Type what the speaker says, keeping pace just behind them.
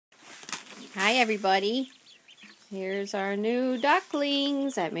Hi everybody, here's our new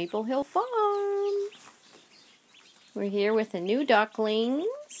ducklings at Maple Hill Farm. We're here with the new ducklings,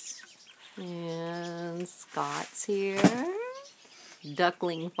 and Scott's here,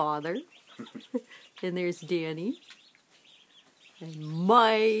 duckling father, and there's Danny, and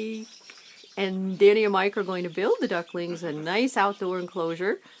Mike, and Danny and Mike are going to build the ducklings a nice outdoor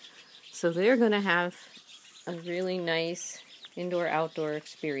enclosure, so they're going to have a really nice indoor-outdoor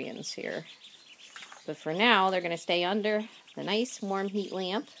experience here. But for now, they're going to stay under the nice warm heat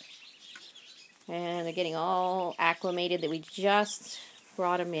lamp. And they're getting all acclimated that we just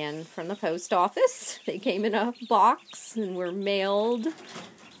brought them in from the post office. They came in a box and were mailed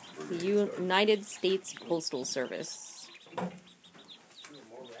the United States Postal Service.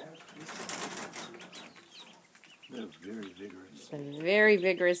 They're very vigorous. They're very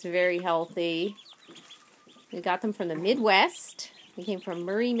vigorous, very healthy. We got them from the Midwest. They came from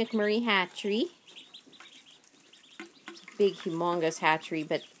Murray McMurray Hatchery. Big, humongous hatchery,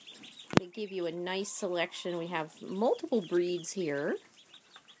 but they give you a nice selection. We have multiple breeds here.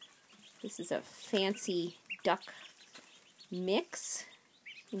 This is a fancy duck mix.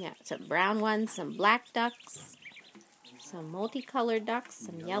 Yeah, some brown ones, some black ducks, some multicolored ducks,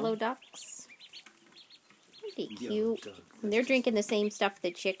 some yellow ducks. Pretty cute. And they're drinking the same stuff the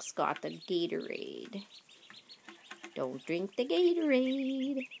chicks got, the Gatorade. Don't drink the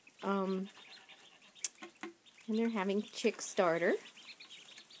Gatorade. And they're having chick starter.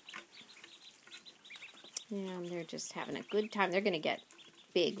 And they're just having a good time. They're going to get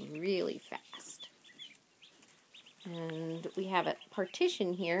big really fast. And we have a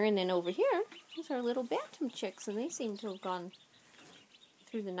partition here. And then over here, these are little bantam chicks. And they seem to have gone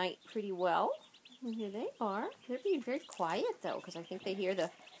through the night pretty well. And here they are. They're being very quiet, though, because I think they hear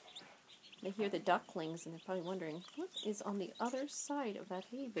the ducklings. And they're probably wondering, what is on the other side of that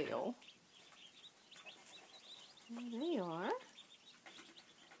hay bale? There they are.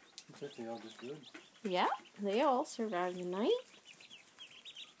 Looks like they all did good. Yeah, they all survived the night.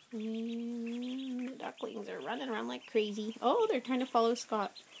 And the ducklings are running around like crazy. Oh, they're trying to follow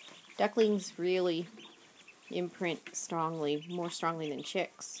Scott. Ducklings really imprint strongly, more strongly than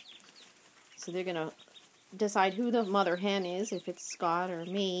chicks. So they're going to decide who the mother hen is, if it's Scott or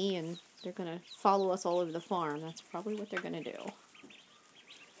me, and they're going to follow us all over the farm. That's probably what they're going to do.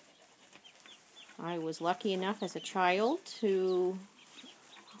 I was lucky enough as a child to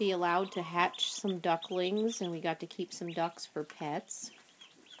be allowed to hatch some ducklings, and we got to keep some ducks for pets.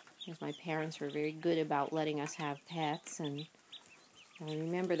 Because my parents were very good about letting us have pets, and I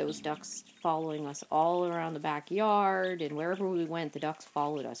remember those ducks following us all around the backyard, and wherever we went, the ducks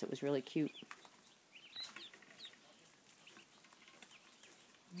followed us. It was really cute.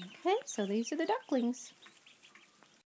 Okay, so these are the ducklings.